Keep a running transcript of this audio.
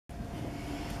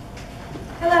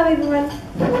Hello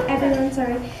everyone,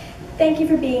 sorry. Thank you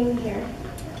for being here.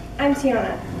 I'm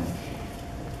Tiana.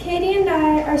 Katie and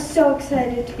I are so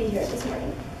excited to be here this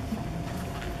morning.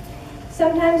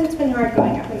 Sometimes it's been hard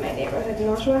growing up in my neighborhood in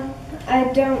Oshawa.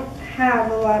 I don't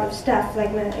have a lot of stuff like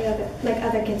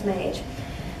other kids my age,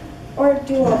 or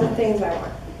do all the things I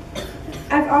want.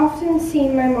 I've often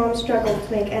seen my mom struggle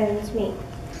to make ends meet,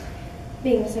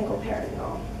 being a single parent and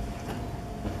all.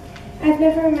 I've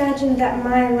never imagined that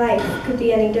my life could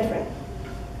be any different.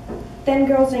 Then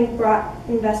Girls Inc. brought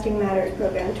Investing Matters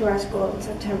program to our school in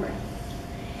September.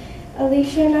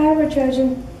 Alicia and I were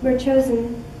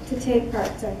chosen to take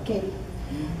part. Sorry, Katie.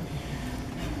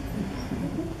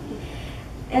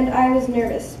 And I was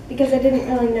nervous because I didn't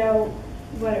really know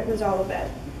what it was all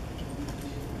about.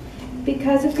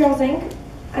 Because of Girls Inc.,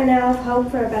 I now have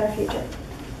hope for a better future.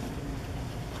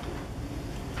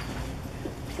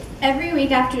 Every week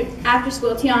after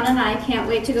school, Tiana and I can't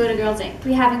wait to go to Girls Inc.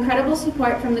 We have incredible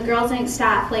support from the Girls Inc.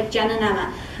 staff like Jen and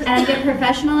Emma, and I get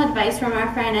professional advice from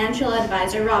our financial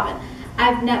advisor, Robin.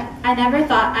 I never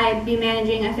thought I'd be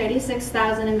managing a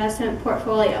 $36,000 investment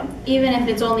portfolio, even if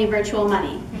it's only virtual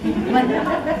money.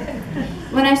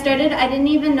 When I started, I didn't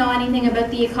even know anything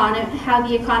about how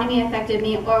the economy affected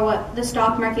me or what the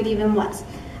stock market even was.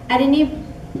 I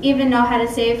didn't even know how to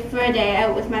save for a day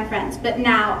out with my friends, but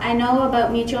now I know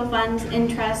about mutual funds,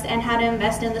 interest, and how to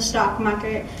invest in the stock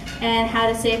market and how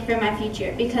to save for my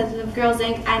future. Because of Girls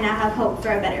Inc., I now have hope for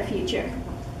a better future.